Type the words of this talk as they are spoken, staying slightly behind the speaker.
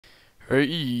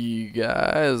Hey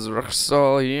guys,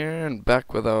 Regzal here and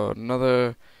back with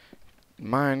another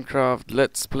Minecraft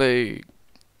Let's Play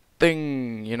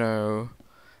thing.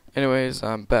 Anyways,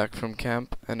 I'm back from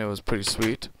camp and it was pretty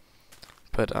sweet.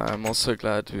 But I'm also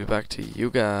glad to be back to you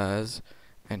guys.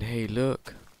 And hey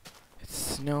look, it's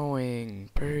snowing,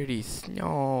 pretty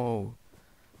snow.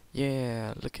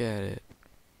 Yeah, look at it.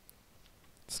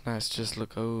 It's nice to just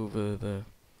look over the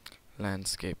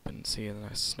landscape and see the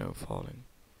nice snow falling.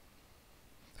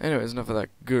 Anyways, enough of that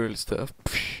girl stuff.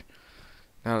 Psh.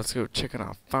 Now let's go check on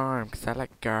our farm, 'cause I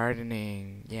like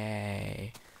gardening.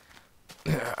 Yay.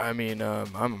 I'm a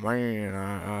man.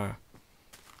 I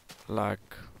like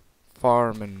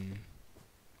farming.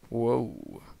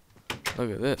 Whoa. Look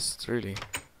at this. It's really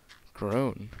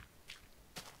grown.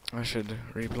 I should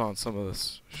replant some of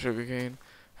this sugarcane.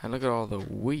 And look at all the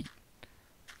wheat.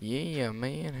 Yeah,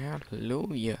 man.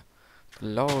 Hallelujah. The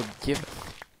Lord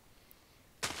giveth.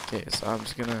 Okay, so I'm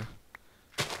just gonna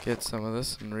get some of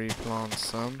this and replant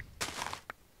some.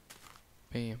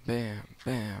 Bam, bam,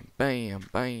 bam, bam,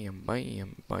 bam,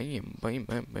 bam, bam, bam,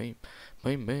 bam, bam,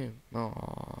 bam, bam.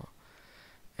 Aww.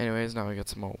 Anyways, now we got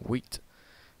some more wheat,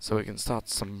 so we can start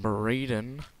some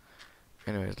breeding.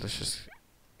 Anyways, let's just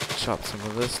chop some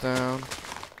of this down.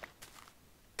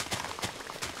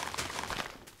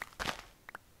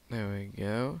 There we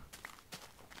go.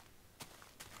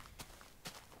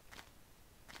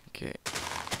 Okay.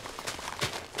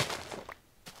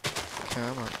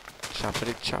 Come on.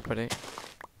 Choppity, choppity.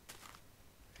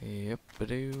 Yep,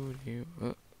 doo.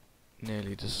 Oh,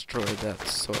 nearly destroyed that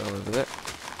soil over there.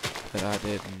 But I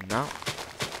did not.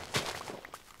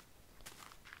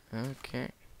 Okay.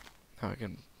 Now I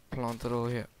can plant it all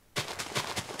here.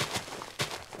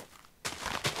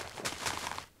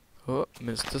 Oh,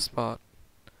 missed the spot.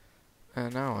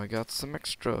 And now I got some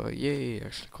extra. Yay,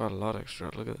 actually quite a lot extra.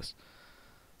 Look at this.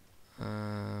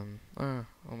 Oh,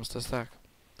 almost a stack.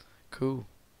 Cool.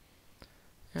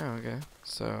 Yeah, okay.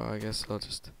 So I guess I'll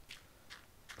just...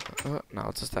 now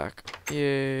it's a stack.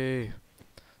 Yay!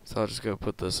 So I'll just go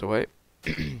put this away.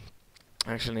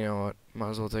 Actually, you know what?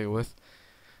 Might as well take it with.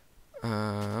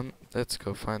 Let's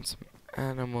go find some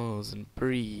animals and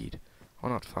breed.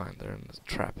 Well, not find, they're in the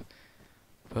trap.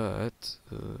 But,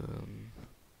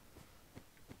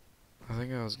 I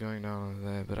think I was going down over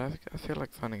there, but I feel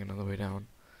like finding another way down.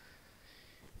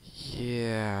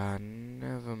 Yeah,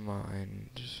 never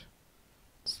mind.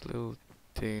 It's a little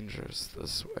dangerous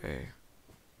this way.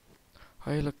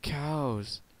 Hey, look,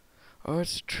 cows. Oh,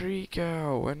 it's tree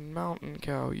cow and mountain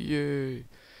cow. Yay.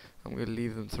 I'm gonna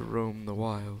leave them to roam the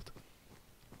wild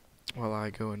while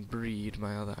I go and breed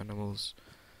my other animals.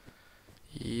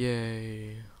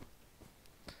 Yay.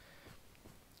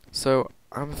 So,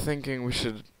 I'm thinking we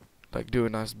should, like, do a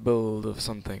nice build of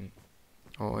something.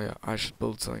 Oh yeah, I should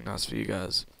build something nice for you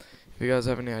guys. If you guys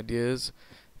have any ideas,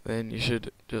 then you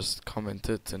should just comment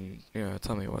it and,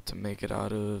 tell me what to make it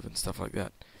out of and stuff like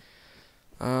that.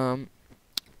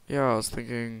 Yeah, I was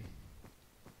thinking,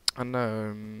 I don't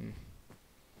know,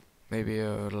 maybe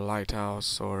a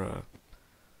lighthouse or a...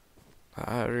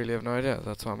 I really have no idea,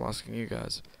 that's why I'm asking you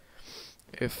guys.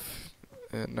 If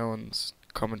no one's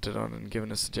commented on and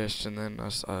given a suggestion, then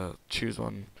I'll choose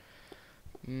one.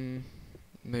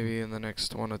 Maybe in the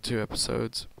next 1 or 2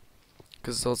 episodes,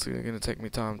 because it's also going to take me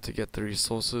time to get the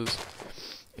resources.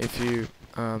 If you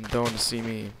don't want to see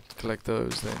me collect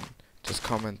those, then just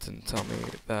comment and tell me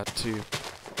that too.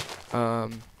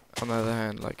 On the other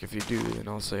hand, like if you do, then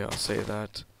I'll say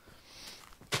that.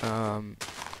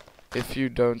 If you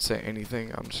don't say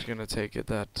anything, I'm just going to take it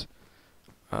that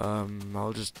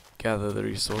I'll just gather the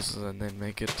resources and then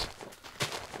make it,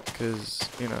 because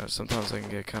sometimes I can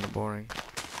get kind of boring.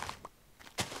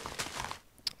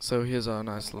 So here's our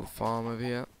nice little farm over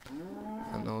here,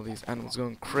 and all these animals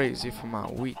going crazy for my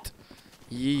wheat.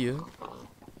 Yeah,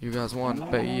 you guys want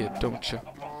bait, don't you?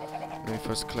 Let me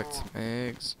first collect some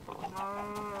eggs.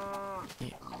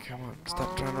 Yeah, come on,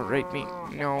 stop trying to rape me.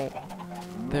 No,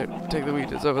 there, take the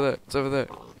wheat. It's over there. It's over there.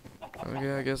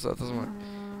 Okay, I guess that doesn't work.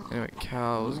 Anyway,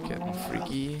 cows getting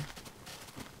freaky.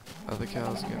 Other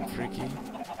cows getting freaky.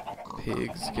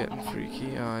 Pigs getting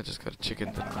freaky. Oh, I just got a chicken,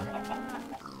 didn't I?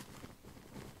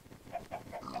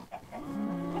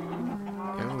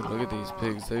 Look at these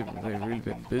pigs, they've really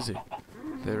been busy.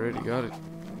 They already got it.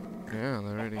 Yeah, they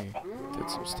already did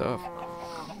some stuff.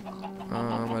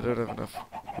 I don't have enough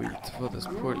wheat for this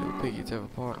poor little piggy to have a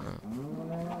partner.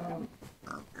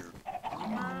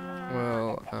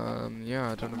 Well,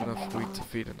 yeah, I don't have enough wheat to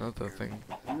feed another thing.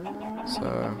 So,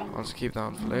 I'll just keep that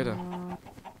one for later.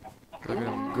 Look at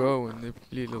them going, the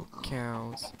little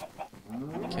cows.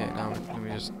 Okay, now let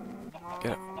me just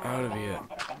get out of here.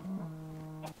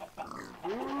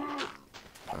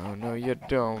 Oh, no, you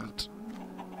don't.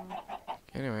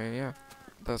 Anyway, yeah.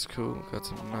 That's cool. Got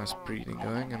some nice breeding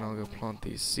going, and I'll go plant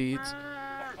these seeds.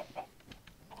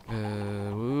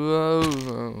 Whoa,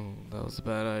 that was a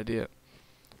bad idea.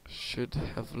 Should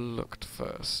have looked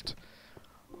first.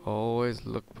 Always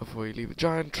look before you leave a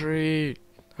giant tree.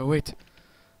 Oh wait,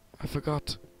 I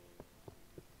forgot.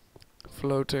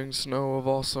 Floating snow of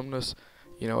awesomeness.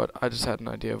 You know what? I just had an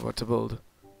idea of what to build.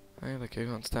 Hey, look, you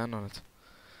can't stand on it.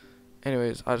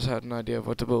 Anyways, I just had an idea of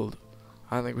what to build.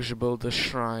 I think we should build the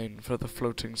shrine for the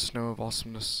floating snow of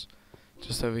awesomeness.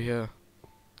 Just over here.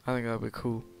 I think that would be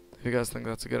cool. If you guys think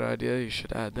that's a good idea, you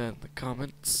should add that in the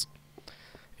comments.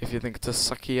 If you think it's a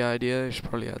sucky idea, you should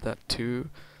probably add that too.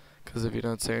 Because if you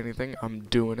don't say anything, I'm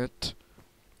doing it.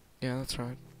 Yeah, that's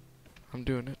right. I'm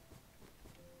doing it.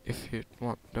 If you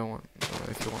want, don't want, or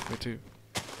if you want me to.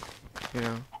 You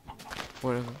know,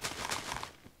 whatever.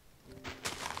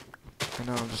 I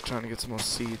know I'm just trying to get some more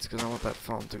seeds because I want that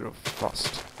farm to grow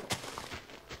fast.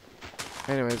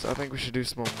 Anyways, I think we should do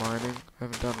some more mining. I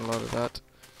haven't done a lot of that.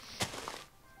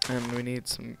 And we need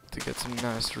to get some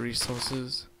nice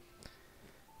resources.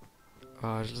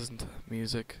 Just listen to that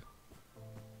music.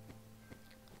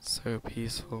 So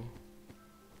peaceful.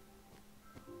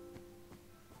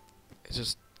 It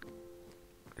just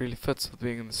really fits with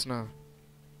being in the snow.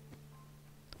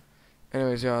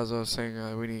 Anyways, yeah, as I was saying,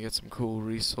 we need to get some cool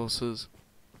resources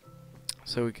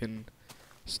so we can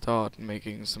start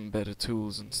making some better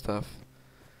tools and stuff.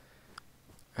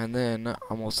 And then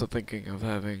I'm also thinking of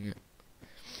having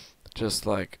just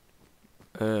like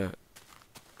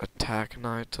attack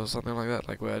night or something like that,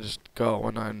 like where I just go out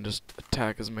one night and just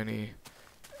attack as many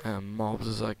mobs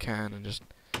as I can and just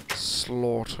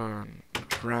slaughter and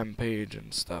rampage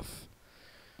and stuff.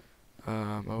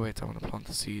 Oh wait, I want to plant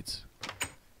the seeds.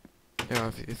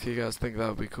 Yeah, if you guys think that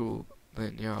would be cool,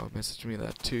 then yeah, message me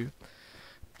that too.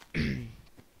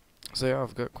 So yeah,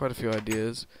 I've got quite a few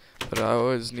ideas, but I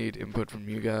always need input from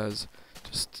you guys,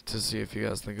 just to see if you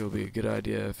guys think it would be a good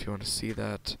idea, if you want to see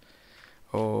that,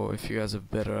 or if you guys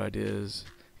have better ideas,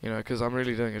 you know, because I'm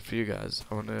really doing it for you guys.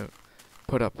 I want to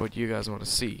put up what you guys want to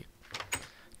see,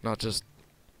 not just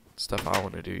stuff I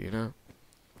want to do, you know?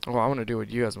 Well, I want to do what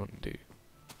you guys want to do.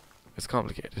 It's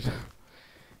complicated.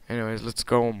 Anyways, let's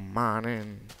go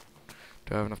mining.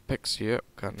 Do I have enough picks yet?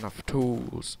 Got enough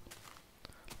tools.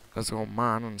 Let's go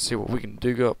mine and see what we can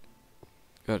dig up.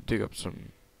 Gotta dig up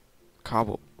some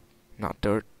cobble. Not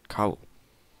dirt, cobble.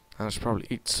 And I should probably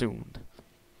eat soon.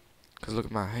 Cause look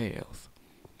at my health.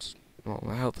 Well,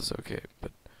 my health is okay,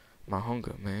 but my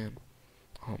hunger, man.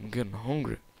 Oh, I'm getting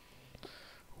hungry.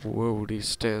 Whoa, these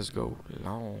stairs go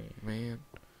long, man.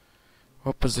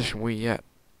 What position we at?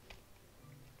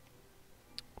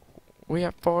 We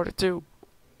at 42.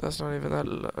 That's not even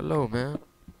that low, man.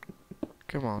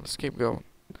 Come on, let's keep going.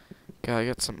 Gotta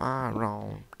get some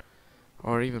iron.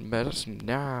 Or even better, some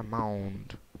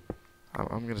diamond.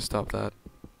 I'm gonna stop that.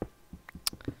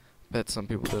 Bet some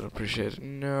people don't appreciate it.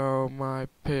 No, my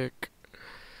pick.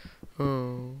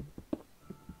 Oh.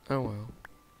 Oh well.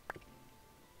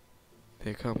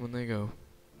 They come when they go.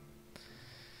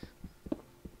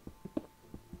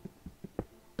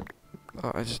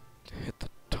 Oh, I just hit the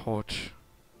torch.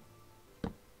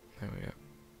 There we go.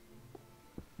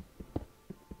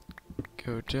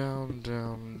 Go down,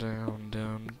 down, down,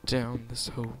 down, down this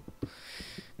hole.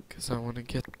 Cause I wanna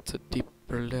get to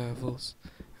deeper levels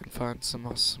and find some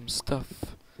awesome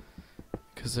stuff.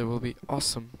 Cause it will be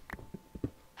awesome.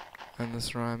 And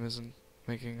this rhyme isn't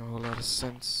making a whole lot of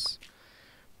sense.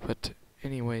 But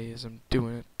anyways, I'm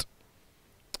doing it.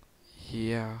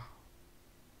 Yeah.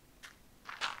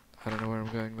 I don't know where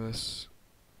I'm going with this.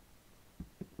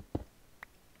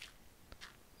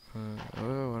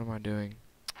 Oh, what am I doing?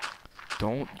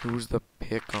 Don't use the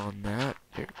pick on that,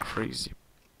 you crazy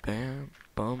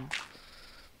bum.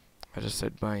 I just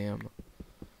said bam.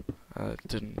 It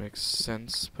didn't make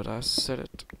sense, but I said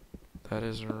it. That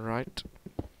is right.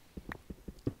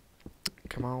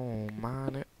 Come on,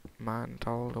 mine it. Mine it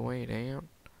all the way down.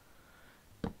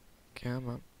 Come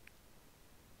on.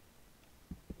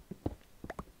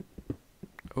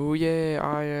 Oh yeah,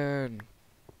 iron.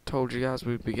 Told you guys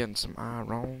we'd be getting some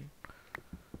iron.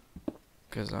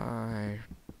 Cause I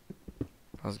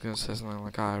was gonna say something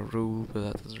like I rule, but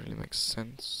that doesn't really make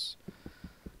sense.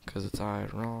 Cause it's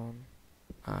iron,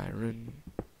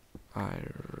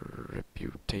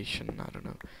 reputation, I don't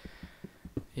know.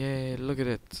 Yeah, look at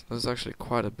it. There's actually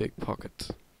quite a big pocket.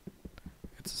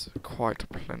 It's quite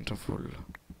plentiful.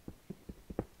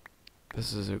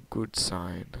 This is a good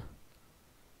sign.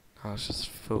 Now let's just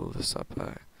fill this up.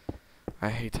 I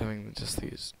hate having just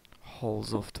these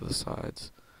holes off to the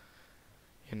sides.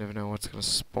 You never know what's gonna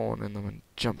spawn in them and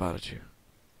jump out at you.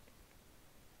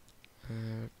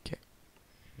 Okay,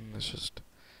 let's just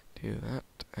do that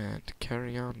and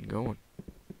carry on going.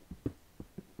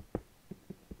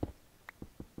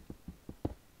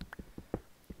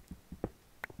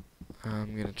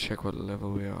 I'm gonna check what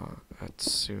level we are at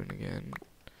soon again,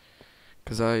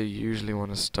 because I usually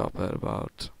want to stop at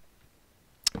about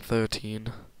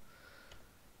 13.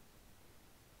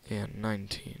 Yeah,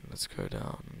 19. Let's go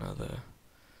down another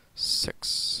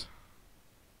 6.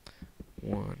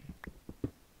 1.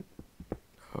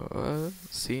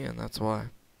 See, and that's why.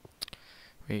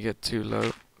 When you get too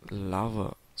low,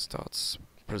 lava starts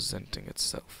presenting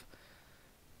itself.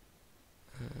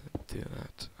 Do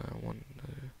that. One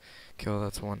kill.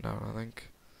 That's one down, I think.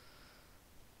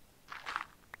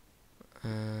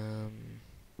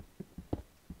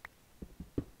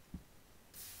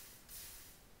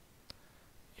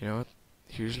 You know what?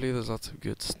 Usually there's lots of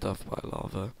good stuff by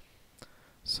lava.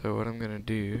 So what I'm gonna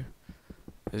do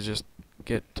is just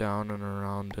get down and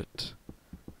around it,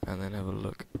 and then have a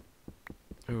look.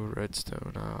 Ooh,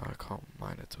 redstone. I can't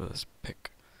mine it with this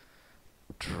pick.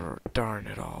 Darn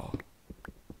it all.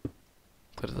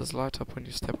 But it does light up when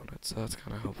you step on it, so that's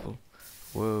kind of helpful.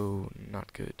 Whoa,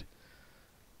 not good.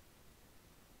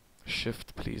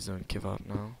 Shift, please don't give out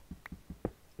now.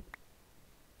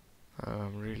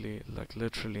 I'm really, like,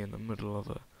 literally in the middle of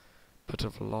a bit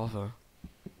of lava.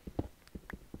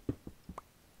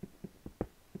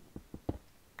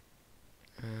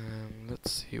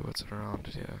 Let's see what's around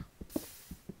here.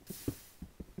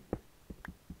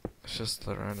 It's just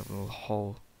a random little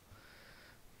hole.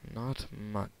 Not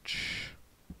much.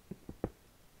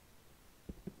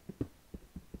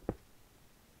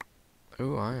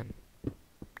 Oh, iron.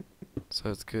 So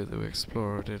it's good that we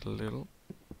explored it a little.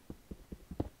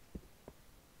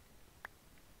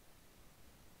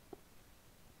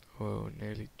 Whoa,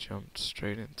 nearly jumped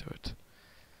straight into it.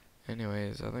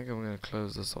 Anyways, I think I'm gonna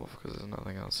close this off because there's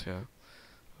nothing else here.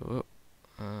 Oh,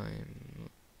 I'm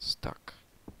stuck.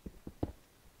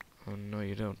 Oh no,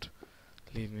 you don't.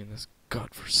 Leave me in this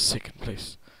godforsaken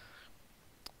place.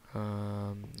 Yeah,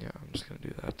 I'm just gonna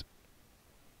do that.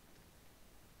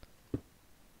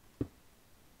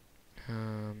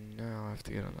 Now I have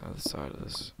to get on the other side of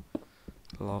this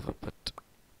lava pit.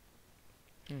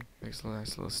 Makes a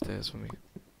nice little stairs for me.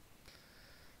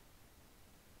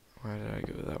 Why did I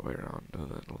go that way around? Oh,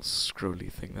 that little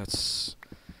scrolly thing. That's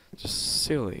just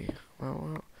silly.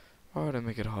 Why would I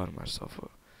make it hard on myself?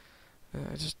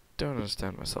 I just don't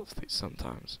understand myself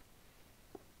sometimes.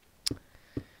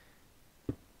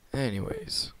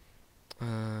 Anyways,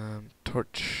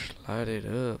 torch, light it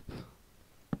up.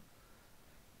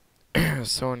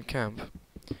 So in camp,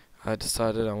 I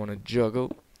decided I want to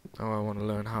juggle. Oh, I want to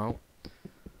learn how.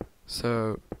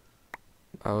 So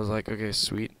I was like, okay,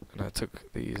 sweet. And I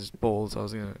took these balls I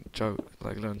was gonna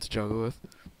learn to juggle with,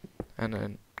 and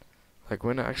then, like,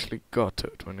 when it actually got to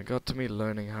it, when it got to me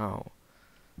learning how,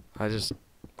 I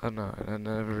don't know, I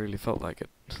never really felt like it.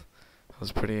 It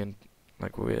was pretty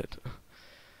weird.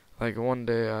 Like one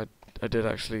day I did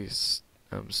actually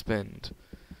spend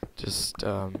just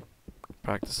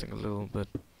practicing a little bit.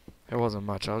 It wasn't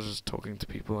much. I was just talking to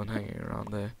people and hanging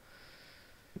around there.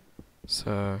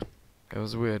 So it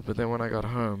was weird. But then when I got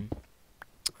home,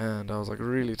 and I was like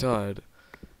really tired,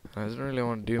 and I didn't really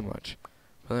want to do much.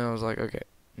 But then I was like, okay,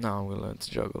 now I'm gonna learn to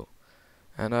juggle.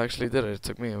 And I actually did it. It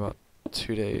took me about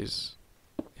 2 days.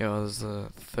 Yeah, this is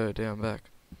the 3rd day I'm back.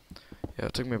 Yeah,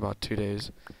 it took me about 2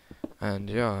 days. And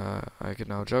yeah, I can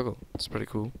now juggle. It's pretty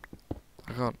cool.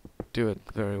 I can't do it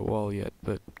very well yet,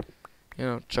 but you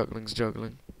know, juggling's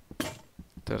juggling.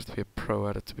 Don't have to be a pro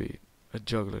at it to be a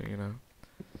juggler, you know.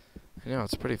 And yeah,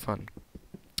 it's pretty fun.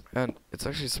 And it's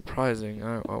actually surprising.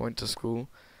 I went to school,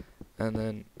 and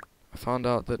then I found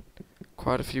out that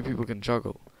quite a few people can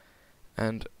juggle.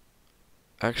 And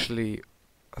actually,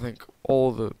 I think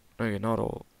not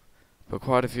all, but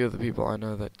quite a few of the people I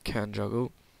know that can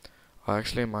juggle are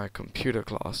actually in my computer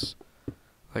class.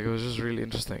 Like, it was just really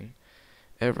interesting.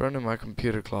 Everyone in my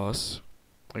computer class,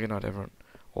 like, not everyone,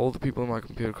 all the people in my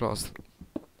computer class,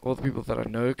 all the people that I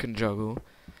know can juggle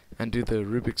and do the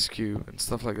Rubik's Cube and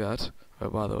stuff like that. Oh,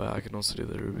 by the way, I can also do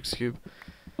the Rubik's Cube.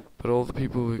 But all the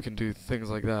people who can do things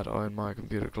like that are in my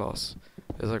computer class.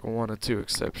 There's like 1 or 2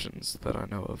 exceptions that I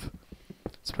know of.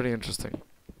 It's pretty interesting.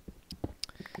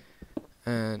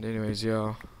 And anyways,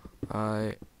 yeah,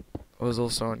 I was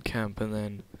also on camp, and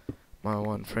then my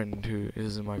one friend who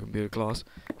is in my computer class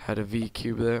had a V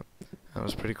cube there. That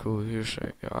was pretty cool. He was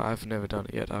showing, I've never done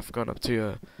it yet. I've gone up to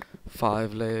a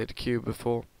 5-layered cube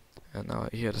before, and now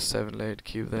he had a 7-layered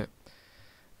cube there.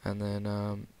 And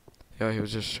then yeah, he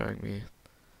was just showing me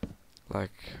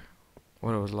like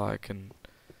what it was like and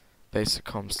basic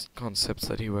concepts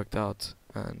that he worked out,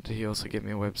 and he also gave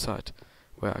me a website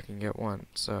where I can get one,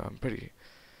 so I'm pretty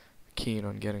keen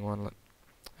on getting one,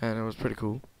 and it was pretty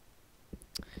cool.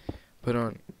 But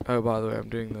oh, by the way, I'm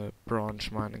doing the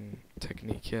branch mining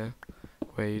technique here,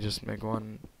 where you just make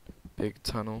one big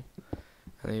tunnel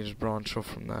and then you just branch off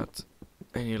from that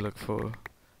and you look for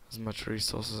as much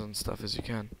resources and stuff as you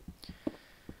can.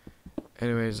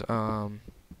 Anyways,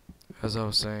 as I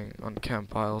was saying, on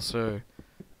camp it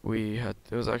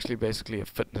was actually basically a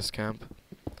fitness camp.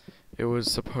 It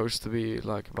was supposed to be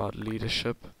like about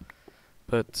leadership,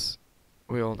 but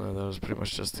we all know that was pretty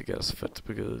much just to get us fit,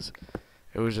 because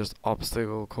it was just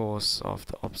obstacle course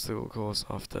after obstacle course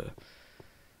after,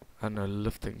 I don't know,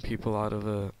 lifting people out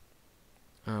of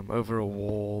over a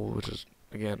wall, which is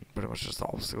again pretty much just the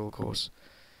obstacle course.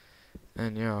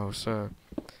 And yeah, so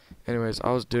anyways,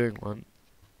 I was doing one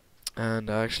and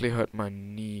I actually hurt my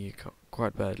knee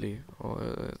quite badly.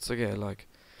 It's okay, like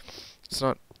it's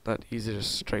not that easy to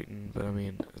straighten, but I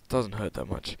mean it doesn't hurt that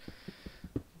much.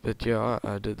 But yeah,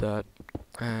 I did that,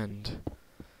 and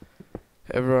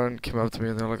everyone came up to me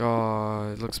and they're like,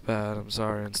 "Oh, it looks bad, I'm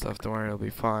sorry," and stuff, "don't worry, it'll be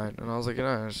fine." And I was like,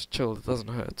 just chill, it doesn't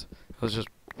hurt. I was just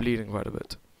bleeding quite a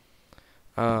bit.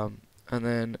 And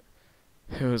then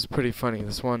it was pretty funny.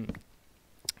 This one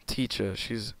teacher,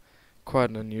 she's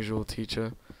quite an unusual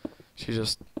teacher. She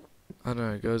just, I don't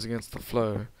know, goes against the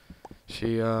flow.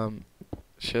 She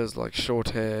has like short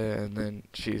hair, and then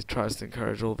she tries to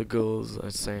encourage all the girls,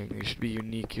 saying you should be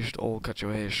unique, you should all cut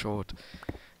your hair short.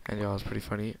 And yeah, it was pretty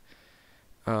funny.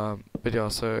 But yeah,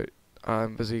 so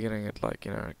I'm busy getting it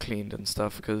cleaned and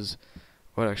stuff, because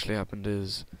what actually happened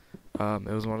is it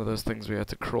was one of those things we had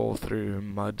to crawl through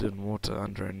mud and water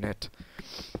under a net.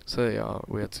 So yeah,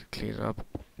 we had to clean it up.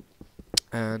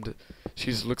 And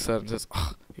she just looks at it and says,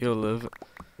 "Ugh, you'll live."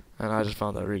 And I just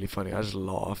found that really funny. I just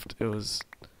laughed. It was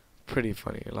pretty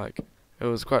funny. Like, it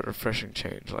was quite a refreshing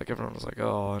change. Like, everyone was like,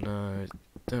 "Oh no,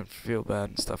 don't feel bad"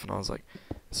 and stuff. And I was like,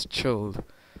 it's chilled.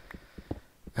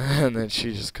 And then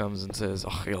she just comes and says,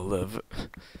 "Oh, you'll live."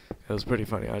 It was pretty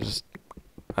funny. I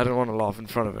didn't want to laugh in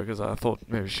front of her, because I thought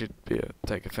maybe she'd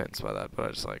take offense by that, but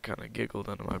I just kind of giggled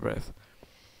under my breath.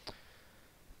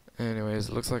 Anyways,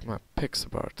 it looks like my pick's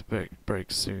about to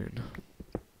break soon.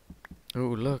 Oh,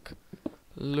 look,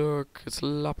 it's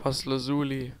lapis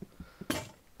lazuli.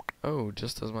 Oh,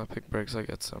 just as my pick breaks, I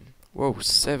get some. Whoa,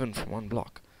 7 from one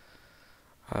block.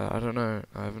 I don't know,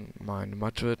 I haven't mined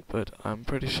much of it, but I'm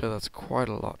pretty sure that's quite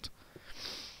a lot.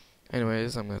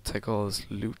 Anyways, I'm gonna take all this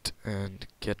loot and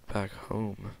get back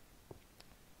home.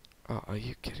 Oh, are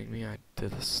you kidding me? I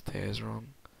did the stairs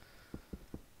wrong.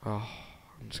 Oh,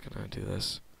 I'm just gonna do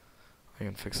this. I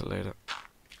can fix it later.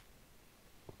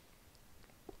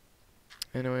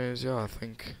 Anyways, yeah, I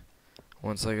think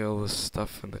once I get all this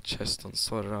stuff in the chest and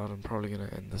sorted out, I'm probably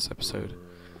gonna end this episode.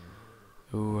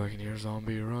 Ooh, I can hear a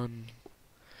zombie run.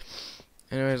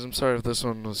 Anyways, I'm sorry if this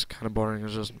one was kind of boring. It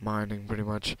was just mining pretty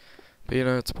much. But you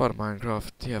know, it's part of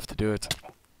Minecraft. You have to do it.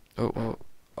 Oh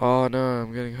no,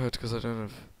 I'm getting hurt because I don't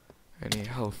have any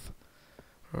health.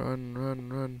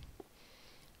 Run.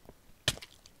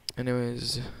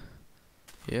 Anyways,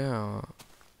 yeah.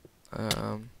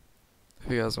 If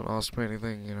you guys want to ask me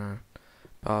anything,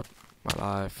 about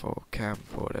my life or camp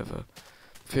or whatever,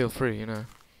 feel free,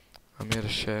 I'm here to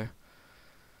share.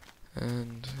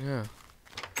 And yeah.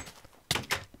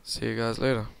 See you guys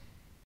later.